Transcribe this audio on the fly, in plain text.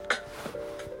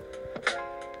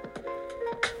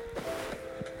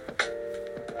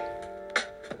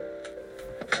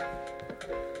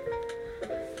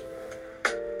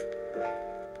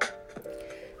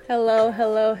Hello,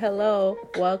 hello, hello.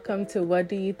 Welcome to What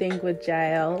Do You Think with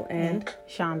Jael and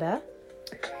Shonda.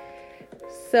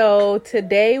 So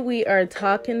today we are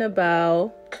talking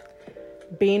about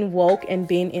being woke and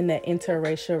being in an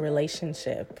interracial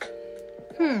relationship.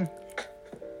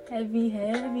 Heavy.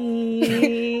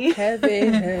 Heavy.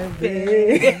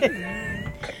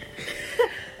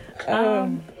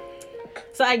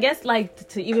 So I guess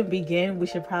to even begin, we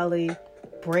should probably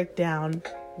break down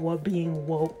what being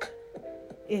woke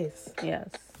is. Yes.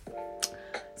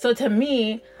 So to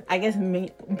me, I guess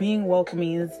being woke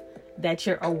means that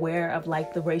you're aware of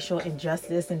the racial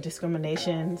injustice and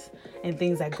discriminations and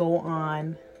things that go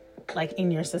on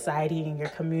in your society, in your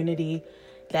community.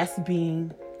 That's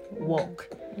being woke.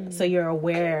 Mm-hmm. So you're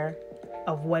aware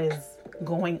of what is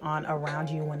going on around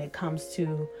you when it comes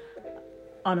to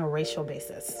on a racial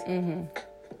basis. Mm-hmm.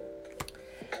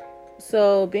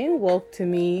 So being woke to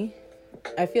me,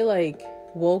 I feel like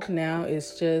woke now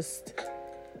is just,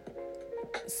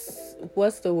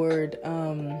 what's the word?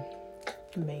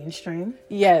 Mainstream.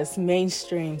 Yes,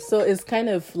 mainstream. So it's kind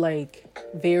of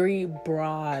very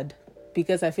broad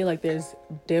because I feel like there's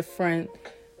different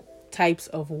types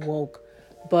of woke.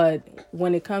 But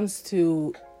when it comes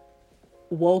to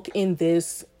woke in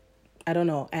this,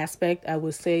 aspect, I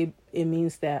would say it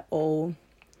means that,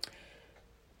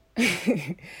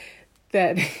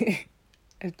 that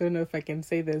I don't know if I can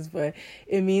say this, but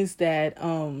it means that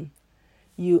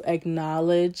you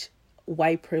acknowledge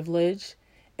white privilege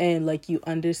and you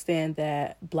understand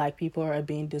that Black people are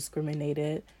being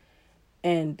discriminated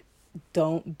and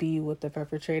don't be with the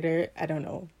perpetrator. I don't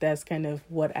know. That's kind of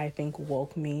what I think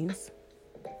woke means.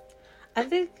 I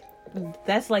think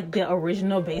that's the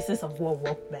original basis of what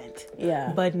woke meant.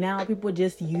 Yeah. But now people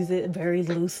just use it very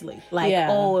loosely.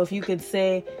 If you could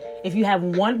say, if you have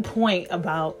one point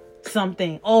about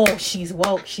something, she's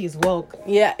woke.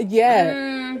 Yeah.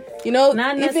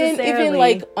 Not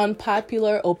necessarily. Even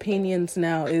unpopular opinions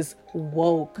now is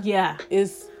woke. Yeah.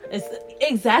 It's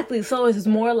exactly. So it's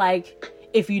more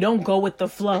if you don't go with the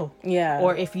flow. Yeah.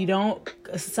 Or if you don't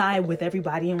side with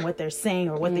everybody and what they're saying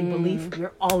or what they believe,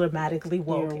 you're automatically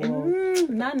woke.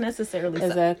 Not necessarily so.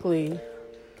 Exactly.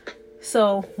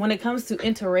 So when it comes to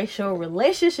interracial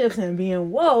relationships and being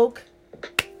woke,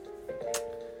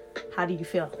 how do you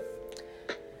feel?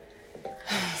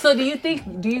 So do you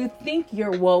think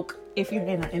you're woke if you're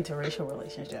in an interracial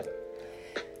relationship?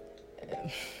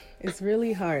 It's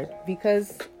really hard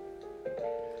because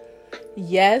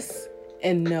yes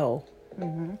and no.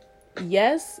 Mm-hmm.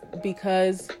 Yes,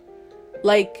 because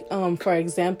for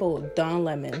example, Don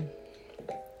Lemon.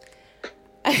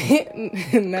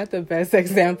 Not the best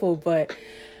example, but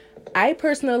I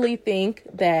personally think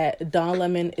that Don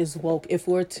Lemon is woke if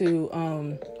we're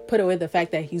to put away the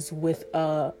fact that he's with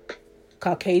a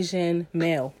Caucasian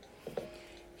male.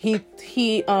 He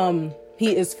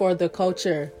is for the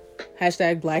culture.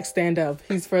 # Black stand up.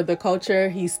 He's for the culture.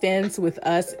 He stands with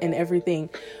us and everything.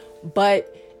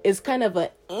 But it's kind of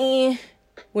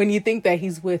when you think that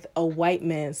he's with a white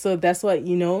man. So that's what,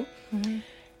 Mm-hmm.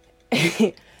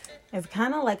 It's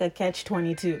kind of like a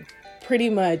catch-22.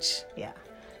 Pretty much. Yeah.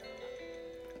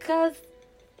 Because,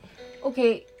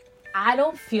 I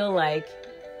don't feel like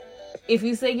if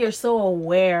you say you're so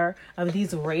aware of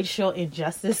these racial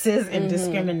injustices and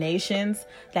discriminations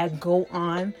that go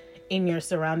on in your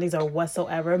surroundings or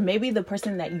whatsoever, maybe the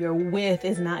person that you're with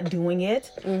is not doing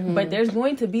it, but there's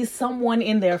going to be someone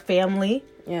in their family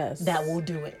that will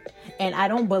do it. And I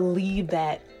don't believe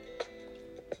that.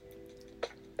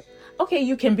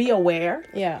 You can be aware.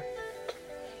 Yeah.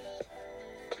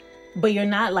 But you're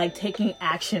not taking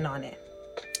action on it.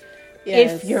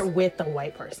 Yes. If you're with a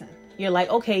white person. You're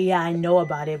I know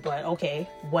about it, but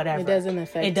whatever. It doesn't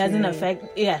affect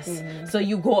yes. Mm-hmm. So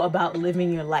you go about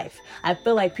living your life. I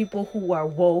feel like people who are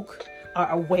woke are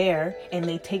aware and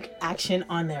they take action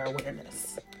on their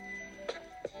awareness.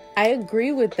 I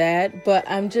agree with that, but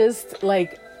I'm just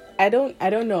I don't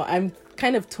know. I'm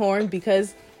kind of torn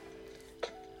because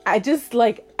I just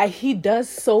he does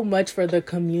so much for the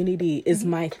community is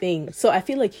my thing. So I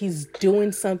feel like he's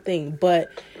doing something, but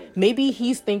maybe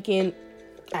he's thinking,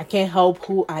 I can't help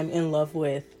who I'm in love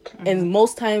with. And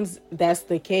most times that's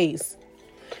the case.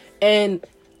 And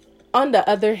on the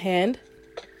other hand,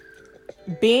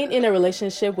 being in a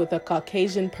relationship with a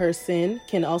Caucasian person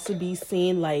can also be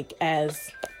seen as,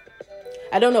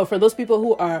 I don't know, for those people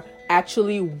who are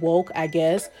actually woke, I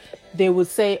guess, they would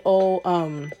say,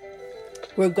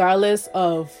 regardless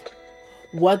of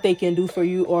what they can do for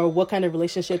you or what kind of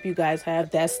relationship you guys have,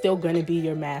 that's still going to be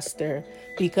your master,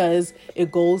 because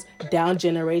it goes down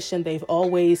generation. They've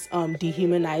always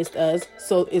dehumanized us,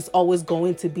 so it's always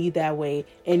going to be that way.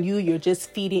 And you're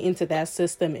just feeding into that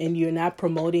system, and you're not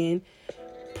promoting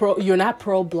you're not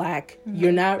pro-black,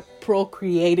 you're not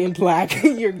procreating black.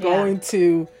 You're going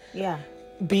to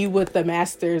be with the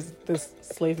masters, the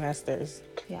slave masters.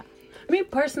 Yeah. Me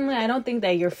personally, I don't think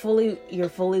that you're fully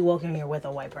woke and you're with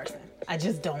a white person. I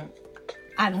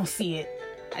don't see it.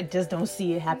 I just don't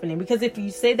see it happening. Because if you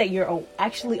say that you're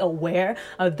actually aware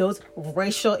of those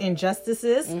racial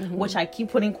injustices, which I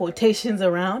keep putting quotations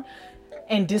around,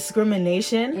 and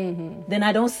discrimination, then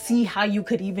I don't see how you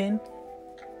could even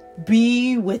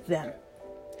be with them.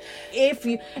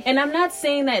 And I'm not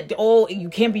saying that, you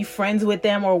can't be friends with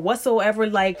them or whatsoever,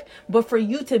 but for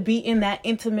you to be in that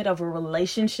intimate of a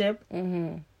relationship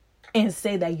and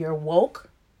say that you're woke,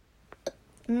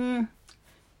 I'm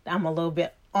a little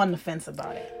bit on the fence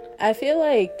about it. I feel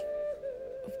like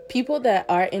people that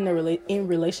are in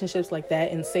relationships like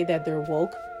that and say that they're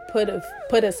woke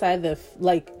put aside the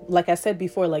like I said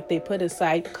before, they put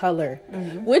aside color,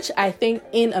 which I think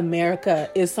in America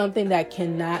is something that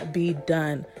cannot be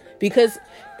done, because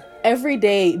every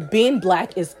day being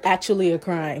black is actually a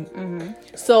crime.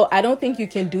 So I don't think you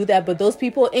can do that. But those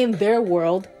people in their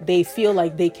world, they feel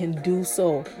like they can do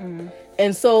so.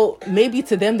 And so maybe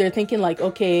to them, they're thinking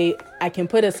okay, I can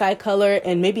put aside color,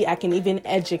 and maybe I can even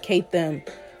educate them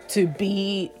to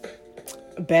be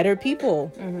better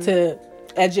people, to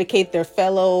educate their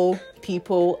fellow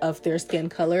people of their skin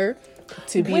color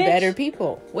to be better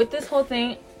people. With this whole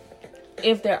thing,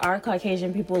 if there are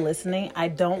Caucasian people listening, I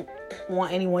don't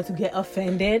want anyone to get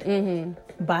offended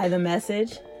by the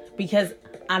message, because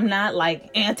I'm not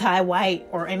anti-white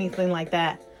or anything like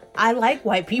that. I like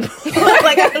white people.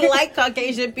 I like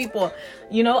Caucasian people.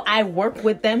 I work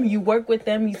with them. You work with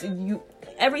them. You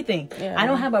everything. Yeah. I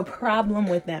don't have a problem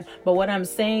with them. But what I'm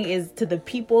saying is, to the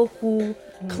people who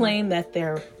claim that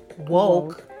they're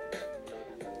woke,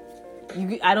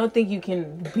 I don't think you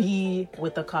can be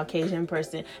with a Caucasian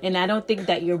person, and I don't think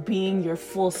that you're being your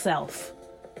full self.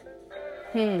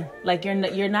 You're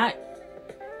not.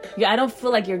 I don't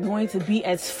feel like you're going to be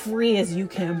as free as you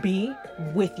can be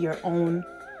with your own.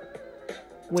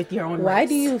 Why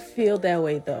do you feel that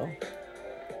way though?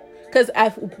 Because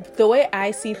the way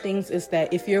I see things is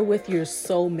that if you're with your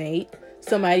soulmate,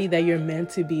 somebody that you're meant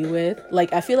to be with,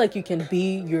 I feel like you can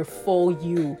be your full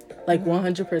you,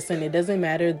 100%. It doesn't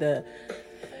matter the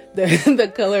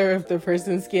color of the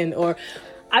person's skin. Or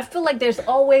I feel like there's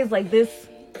always this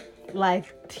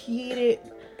heated,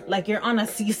 you're on a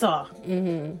seesaw,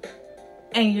 and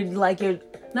you're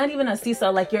not even a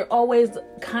seesaw, you're always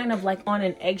kind of on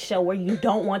an eggshell, where you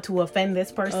don't want to offend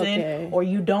this person, or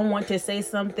you don't want to say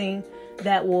something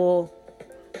that will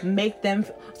make them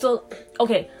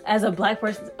as a black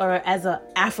person or as a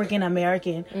African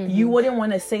American, you wouldn't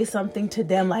want to say something to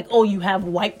them you have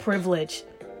white privilege,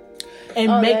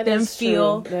 and make them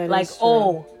feel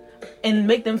and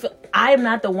make them feel, I'm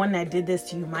not the one that did this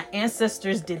to you. My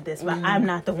ancestors did this, but I'm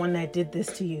not the one that did this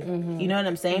to you. You know what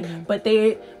I'm saying?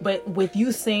 But with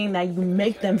you saying that, you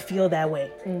make them feel that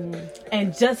way.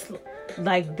 And just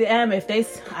them,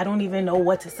 if I don't even know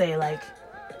what to say,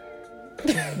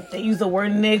 they use the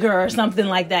word nigger or something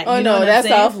like that. Oh, no,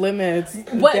 that's off limits.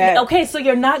 Okay, so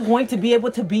you're not going to be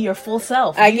able to be your full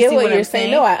self. I get what you're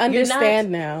saying. No, I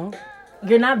understand now.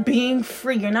 You're not being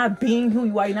free. You're not being who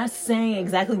you are. You're not saying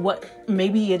exactly what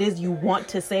maybe it is you want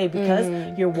to say,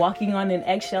 because you're walking on an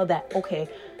eggshell that,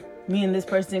 me and this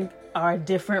person are a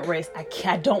different race.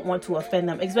 I don't want to offend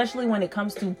them, especially when it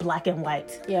comes to black and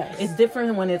white. Yes. It's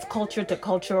different when it's culture to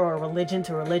culture or religion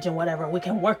to religion, whatever. We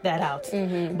can work that out.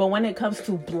 But when it comes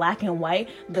to black and white,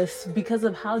 because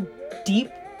of how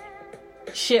deep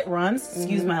shit runs,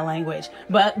 excuse my language,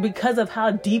 but because of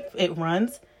how deep it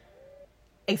runs,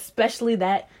 especially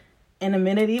that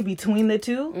anonymity between the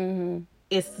two,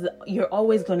 you're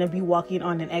always going to be walking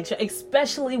on an eggshell,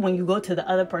 especially when you go to the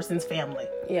other person's family.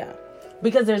 Yeah.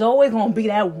 Because there's always going to be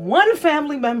that one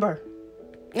family member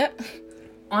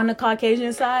on the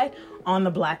Caucasian side, on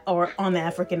the black or on the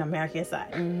African American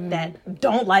side, that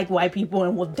don't like white people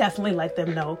and will definitely let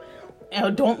them know,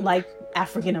 and don't like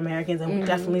African Americans and will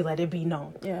definitely let it be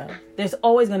known. Yeah. There's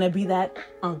always going to be that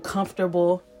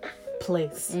uncomfortable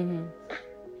place.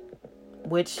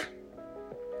 Which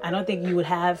I don't think you would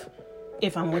have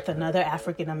if I'm with another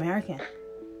African American.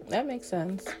 That makes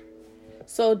sense.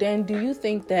 So then, do you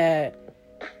think that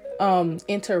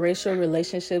interracial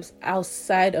relationships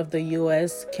outside of the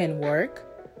U.S. can work?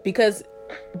 Because,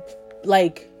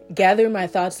 gathering my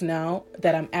thoughts now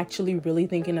that I'm actually really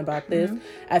thinking about this,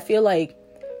 I feel like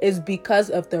it's because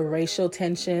of the racial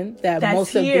tension that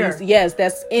most of these,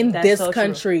 that's in this so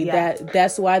country,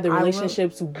 that's why the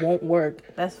relationships won't work.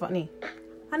 That's funny.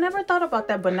 I never thought about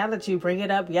that, but now that you bring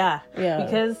it up,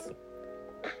 because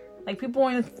like people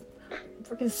in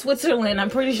freaking Switzerland, I'm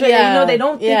pretty sure they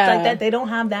don't think like that. They don't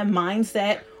have that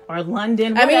mindset, or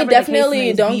London. I mean,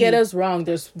 definitely don't get us wrong.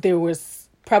 There was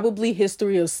probably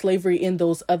history of slavery in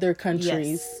those other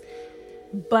countries,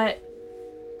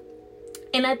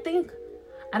 and I think,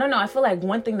 I don't know, I feel like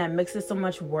one thing that makes it so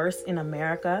much worse in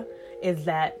America is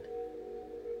that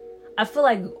I feel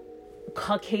like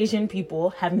Caucasian people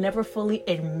have never fully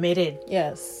admitted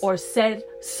or said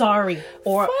sorry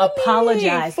or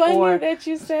apologized or that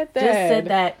you said that. Just said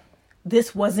that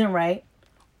this wasn't right.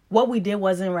 What we did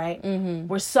wasn't right.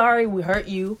 We're sorry we hurt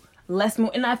you. Let's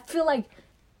move. And I feel like,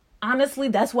 honestly,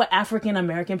 that's what African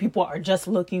American people are just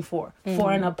looking for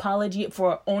an apology,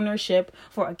 for ownership,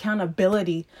 for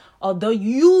accountability. Although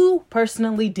you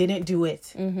personally didn't do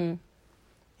it,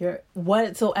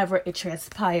 whatsoever it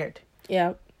transpired.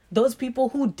 Yeah, those people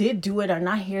who did do it are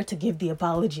not here to give the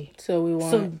apology.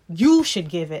 So you should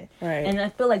give it. Right. And I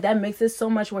feel like that makes it so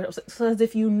much worse. Because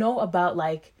if you know about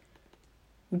like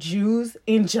Jews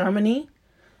in Germany,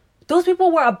 those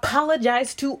people were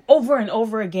apologized to over and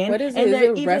over again. What is it?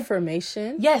 Is it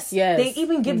Reformation? Yes. They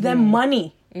even give them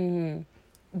money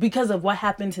because of what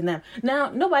happened to them. Now,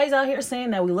 nobody's out here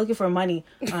saying that we're looking for money.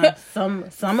 Some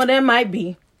of them might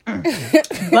be.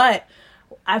 But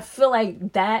I feel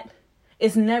like that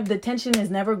is never, the tension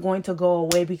is never going to go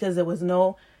away because there was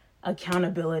no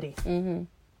accountability.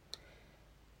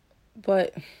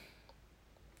 But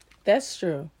that's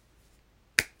true.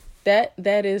 That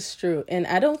is true. And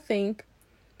I don't think,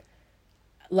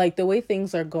 like, the way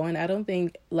things are going, I don't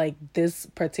think, like, this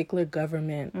particular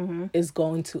government is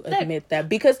going to admit that.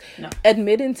 Because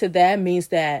admitting to that means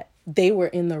that they were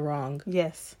in the wrong.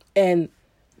 Yes. And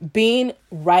being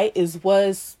right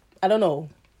was, I don't know,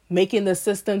 making the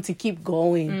system to keep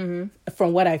going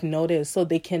from what I've noticed. So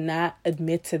they cannot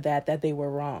admit to that they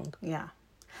were wrong. Yeah.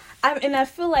 And I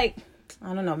feel like,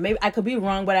 I don't know, maybe I could be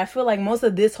wrong, but I feel like most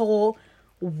of this whole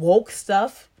woke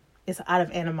stuff is out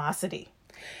of animosity.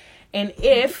 And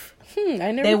if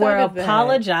they were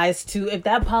apologized to, if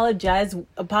that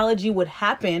apology would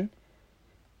happen,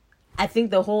 I think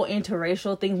the whole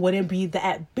interracial thing wouldn't be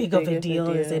that big of a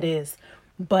deal as it is.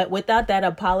 But without that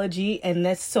apology, and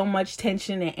there's so much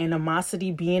tension and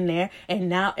animosity being there, and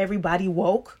now everybody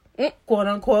woke, quote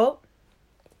unquote,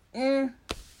 it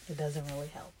doesn't really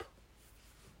help.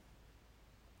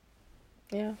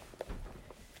 Yeah.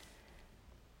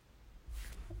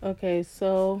 Okay,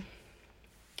 so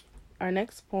our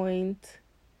next point,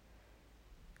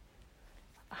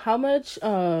 how much,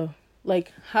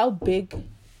 how big,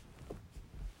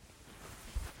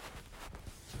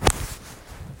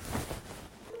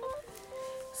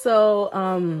 so,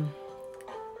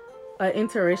 an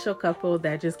interracial couple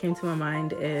that just came to my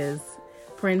mind is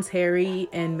Prince Harry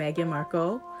and Meghan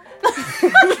Markle.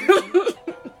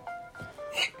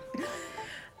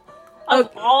 Of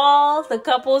all the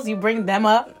couples, you bring them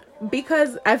up?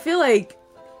 Because I feel like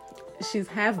she's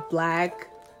half black.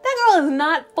 That girl is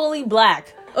not fully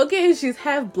black. Okay, she's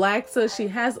half black, so she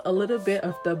has a little bit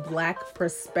of the black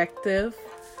perspective.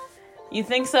 You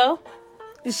think so?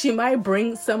 She might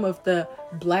bring some of the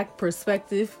black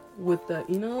perspective with the,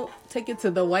 take it to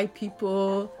the white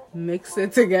people, mix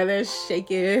it together,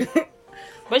 shake it.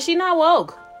 But she's not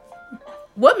woke.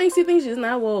 What makes you think she's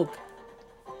not woke?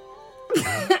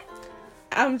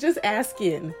 I'm just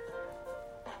asking.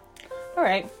 All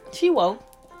right, she woke.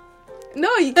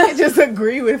 No, you can't just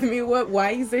agree with me.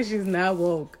 Why you say she's not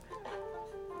woke?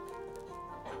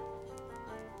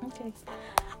 Okay.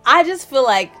 I just feel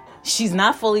like she's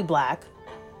not fully black.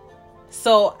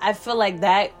 So I feel like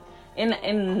that,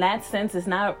 in that sense, is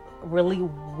not really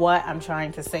what I'm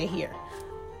trying to say here.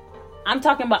 I'm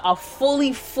talking about a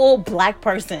full black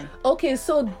person. Okay,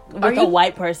 so with a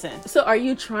white person. So are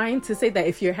you trying to say that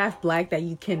if you're half black that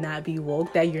you cannot be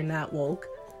woke, that you're not woke?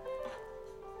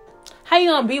 How you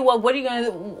gonna be woke?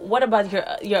 What about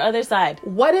your other side?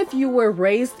 What if you were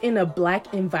raised in a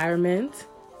black environment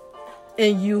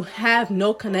and you have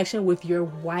no connection with your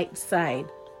white side?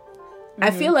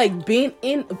 I feel like being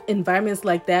in environments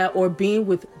like that, or being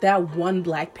with that one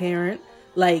black parent,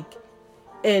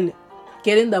 and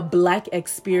getting the black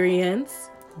experience,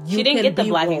 she didn't get the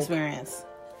black experience.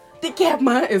 The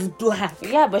Capma is black.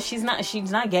 Yeah, but she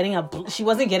wasn't getting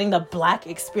the black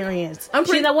experience.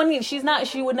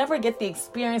 She would never get the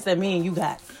experience that me and you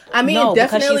got. I mean,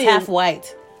 definitely, because she's half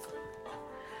white.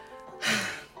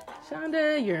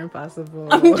 Shonda, you're impossible.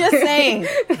 I'm just saying.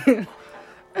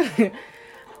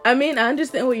 I mean, I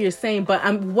understand what you're saying, but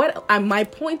my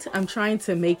point I'm trying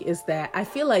to make is that I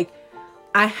feel like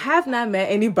I have not met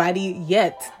anybody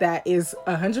yet that is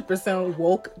 100%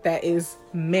 woke, that is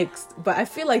mixed, but I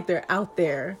feel like they're out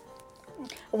there.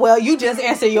 Well, you just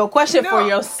answered your question for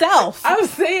yourself. I'm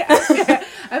saying,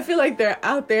 I feel like they're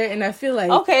out there, and I feel like...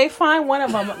 Okay, find one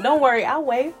of them. Don't worry, I'll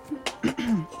wait.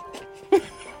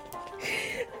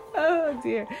 Oh,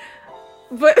 dear.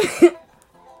 But...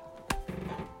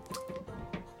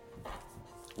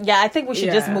 Yeah, I think we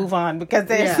should just move on because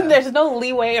there's no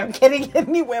leeway or getting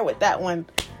anywhere with that one.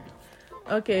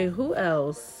 Okay, who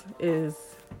else is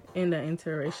in an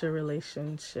interracial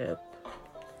relationship?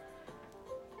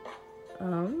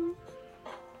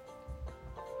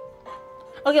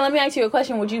 Okay, let me ask you a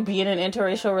question. Would you be in an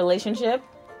interracial relationship?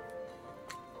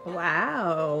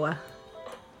 Wow.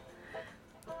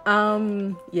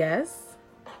 Yes.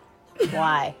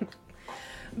 Why?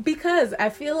 Because I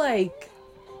feel like...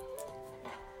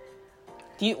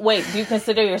 Do you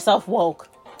consider yourself woke?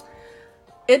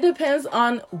 It depends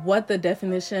on what the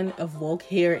definition of woke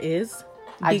here is.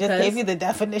 I just gave you the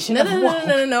definition of woke.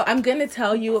 No. I'm going to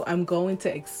tell you. I'm going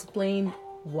to explain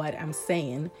what I'm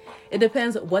saying. It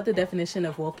depends what the definition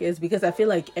of woke is, because I feel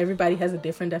like everybody has a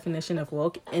different definition of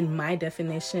woke. And my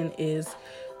definition is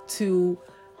to,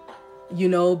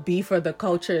 be for the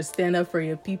culture, stand up for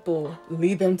your people,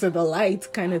 lead them to the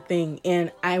light kind of thing.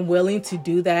 And I'm willing to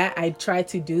do that. I try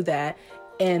to do that.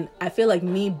 And I feel like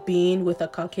me being with a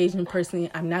Caucasian person,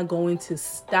 I'm not going to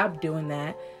stop doing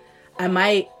that. I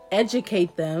might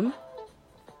educate them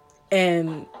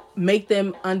and make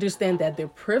them understand that they're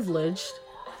privileged,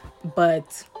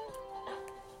 but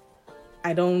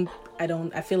I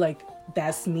feel like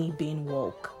that's me being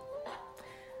woke.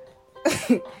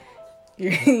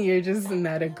 You're just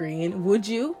not agreeing. Would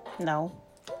you? No.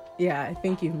 Yeah, I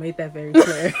think you've made that very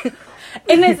clear.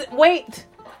 And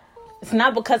it's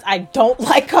not because I don't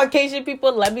like Caucasian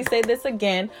people. Let me say this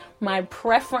again. My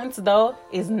preference, though,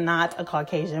 is not a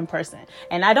Caucasian person.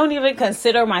 And I don't even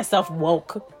consider myself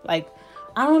woke. Like,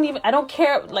 I don't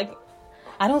care. Like,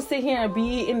 I don't sit here and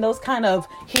be in those kind of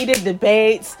heated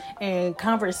debates and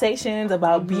conversations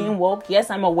about being woke.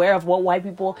 Yes, I'm aware of what white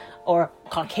people or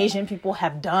Caucasian people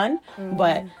have done,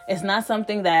 but it's not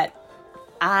something that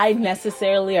I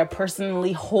necessarily or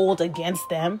personally hold against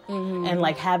them and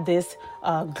like have this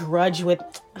grudge with.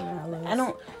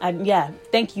 Malice.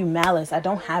 Thank you, malice. I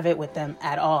don't have it with them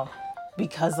at all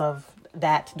because of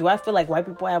that. Do I feel like white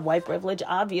people have white privilege?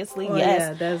 Obviously,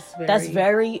 yes. Yeah, that's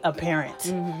very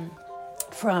apparent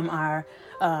from our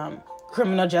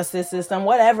criminal justice system.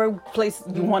 Whatever place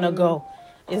you want to go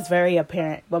is very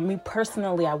apparent. But me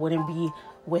personally, I wouldn't be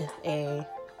with a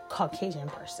Caucasian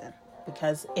person,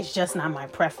 because it's just not my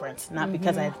preference. Not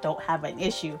because I don't have an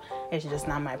issue. It's just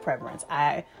not my preference.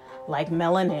 I like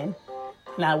melanin,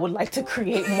 and I would like to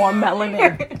create more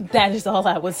melanin. That is all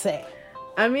I would say.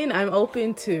 I mean, I'm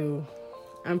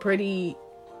pretty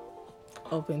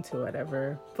open to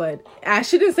whatever. But I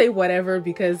shouldn't say whatever,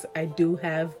 because I do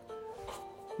have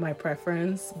my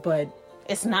preference. But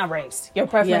it's not race. Your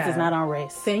preference is not on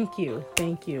race. Thank you.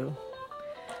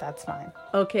 That's fine.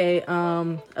 Okay,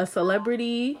 a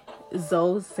celebrity,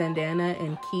 Zoe Saldana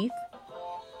and Keith.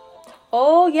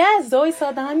 Oh, yes, Zoe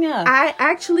Saldana. I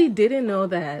actually didn't know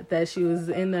that she was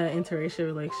in an interracial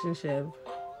relationship.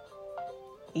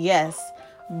 Yes,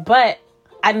 but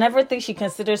I never think she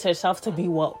considers herself to be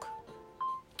woke.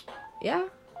 Yeah.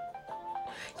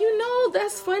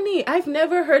 That's funny. I've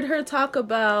never heard her talk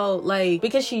about, like...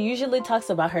 Because she usually talks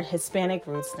about her Hispanic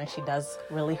roots than she does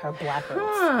really her black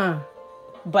roots.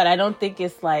 But I don't think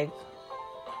it's like...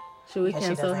 Should we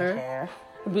cancel her? Care.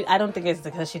 I don't think it's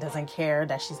because she doesn't care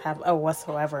that she's half or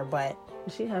whatsoever, but...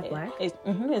 Does she have black?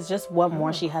 It's just what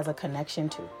more she has a connection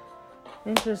to.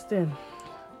 Interesting.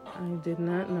 I did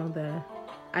not know that.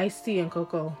 Iced tea and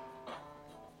cocoa.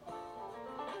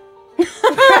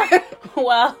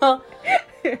 Well...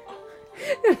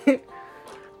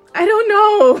 I don't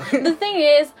know. The thing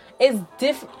is, it's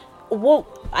different. Well,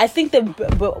 I think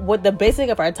what the basic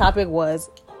of our topic was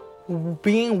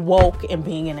being woke and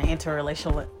being in an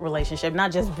interracial relationship,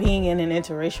 not just being in an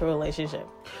interracial relationship.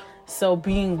 So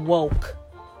being woke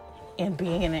and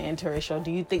being in an interracial, do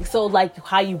you think so? Like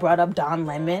how you brought up Don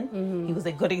Lemon, he was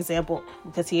a good example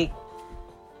because he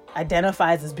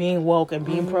identifies as being woke and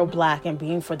being pro-black and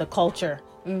being for the culture,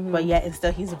 but yet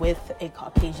instead he's with a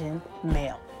Caucasian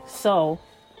male. So,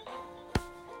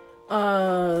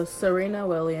 Serena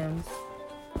Williams.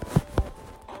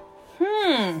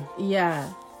 Yeah.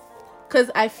 Because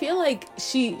I feel like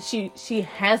she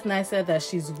has not said that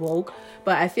she's woke,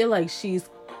 but I feel like she's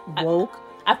woke.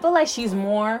 I feel like she's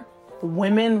more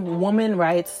woman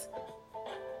rights.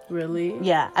 Really?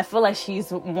 Yeah, I feel like she's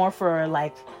more for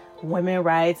like women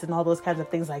rights and all those kinds of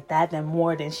things like that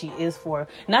than she is for,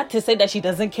 not to say that she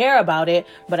doesn't care about it,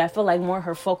 but I feel like more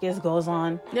her focus goes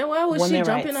on. Then why was she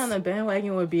jumping rights. on the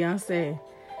bandwagon with Beyonce?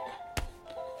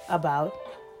 About?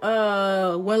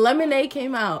 When Lemonade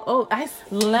came out.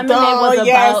 Lemonade was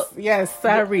about... Yes,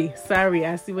 sorry.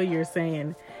 I see what you're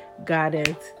saying. Got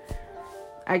it.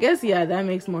 I guess, yeah, that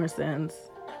makes more sense.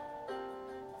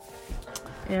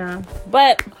 Yeah.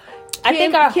 But I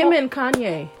think Kim and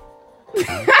Kanye.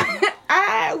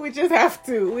 We just have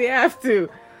to. We have to.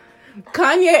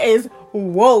 Kanye is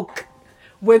woke.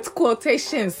 With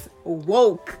quotations.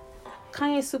 Woke.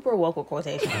 Kanye's super woke with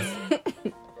quotations.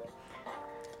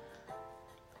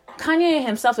 Kanye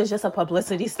himself is just a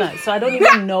publicity stunt. So I don't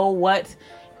even know what...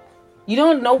 You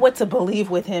don't know what to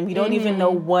believe with him. You don't even know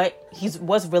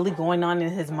what's really going on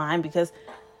in his mind, because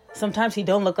sometimes he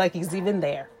don't look like he's even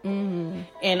there.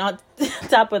 And on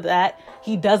top of that,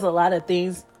 he does a lot of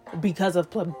things because of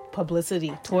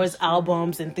publicity towards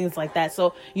albums and things like that.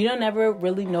 So you don't ever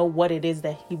really know what it is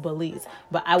that he believes.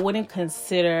 But I would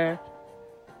consider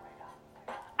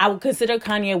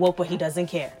Kanye woke, but he doesn't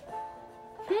care.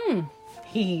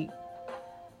 He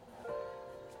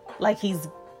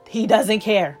doesn't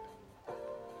care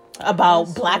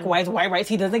about black, white rights.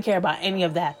 He doesn't care about any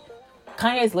of that.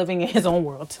 Kanye's living in his own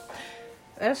world.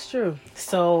 That's true.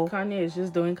 So Kanye is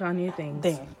just doing Kanye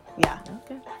things. Yeah.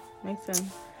 Okay. Makes sense.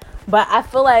 But I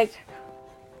feel like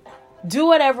do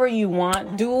whatever you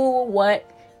want. Do what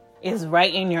is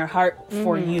right in your heart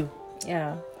for you.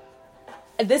 Yeah.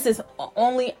 This is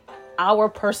only our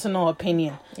personal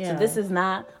opinion. Yeah. So this is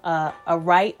not a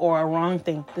right or a wrong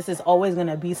thing. This is always going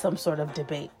to be some sort of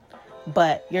debate.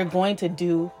 But you're going to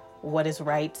do what is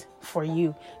right for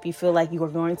you. If you feel like you are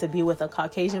going to be with a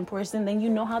Caucasian person, then you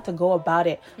know how to go about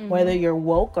it, whether you're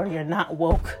woke or you're not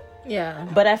woke. Yeah.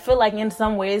 But I feel like in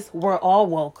some ways we're all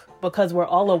woke because we're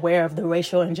all aware of the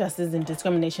racial injustice and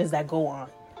discriminations that go on.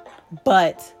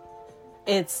 But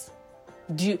I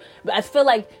feel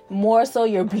like more so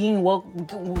you're being woke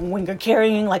when you're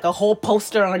carrying like a whole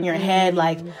poster on your head,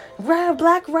 like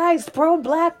black rights,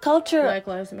 pro-black culture, Black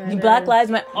Lives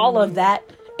Matter, all of that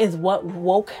is what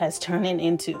woke has turned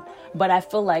into. But I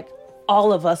feel like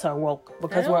all of us are woke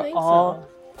because we're all...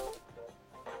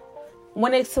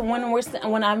 When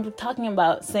I'm talking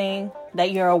about saying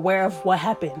that you're aware of what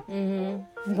happened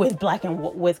with black and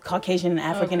with Caucasian and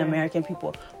African American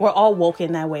people, we're all woke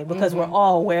in that way because we're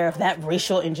all aware of that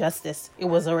racial injustice. It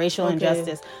was a racial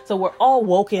injustice, so we're all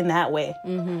woke in that way.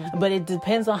 But it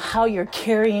depends on how you're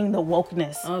carrying the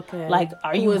wokeness. Okay, like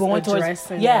are you going towards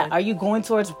are you going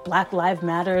towards Black Lives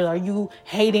Matter? Are you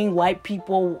hating white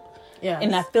people? Yeah,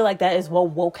 and I feel like that is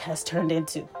what woke has turned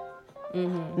into.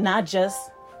 Not just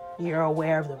you're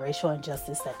aware of the racial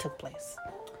injustice that took place,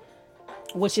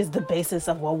 which is the basis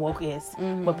of what woke is.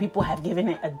 But people have given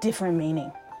it a different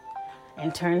meaning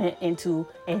and turned it into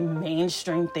a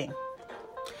mainstream thing.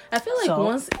 I feel like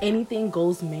once anything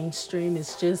goes mainstream,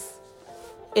 it's just...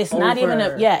 It's over. Not even...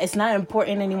 it's not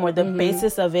important anymore. The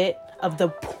basis of it,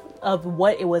 of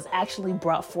what it was actually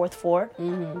brought forth for,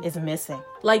 is missing.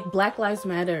 Like Black Lives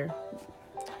Matter.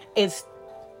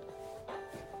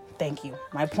 Thank you.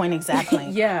 My point exactly.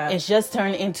 Yeah. It's just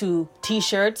turned into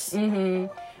T-shirts and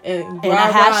a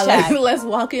hashtag. Let's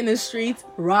walk in the streets.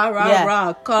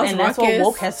 Rah. Cause and that's ruckus. what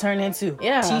woke has turned into.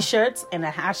 Yeah. T-shirts and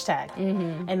a hashtag.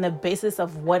 And the basis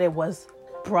of what it was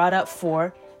brought up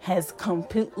for has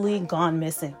completely gone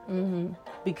missing.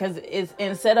 Because it's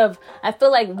instead of... I feel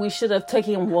like we should have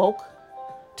taken woke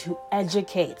to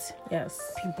educate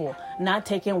people, not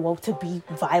taking woke to be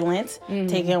violent,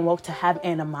 taking woke to have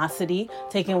animosity,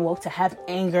 taking woke to have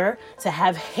anger, to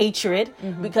have hatred,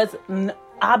 because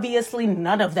obviously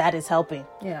none of that is helping.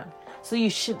 Yeah. So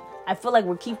I feel like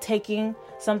we keep taking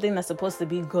something that's supposed to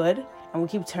be good and we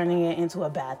keep turning it into a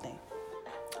bad thing.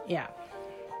 Yeah.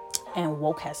 And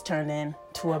woke has turned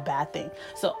into a bad thing.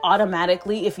 So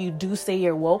automatically, if you do say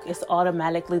you're woke, it's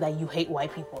automatically that you hate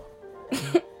white people.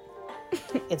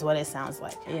 It's what it sounds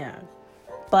like. Yeah.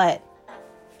 But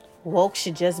woke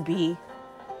should just be,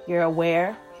 you're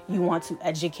aware, you want to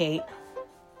educate,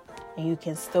 and you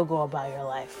can still go about your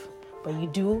life. But you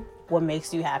do what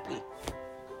makes you happy.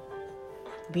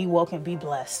 Be woke and be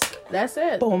blessed. That's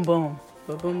it. Boom, boom.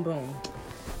 Boom, boom.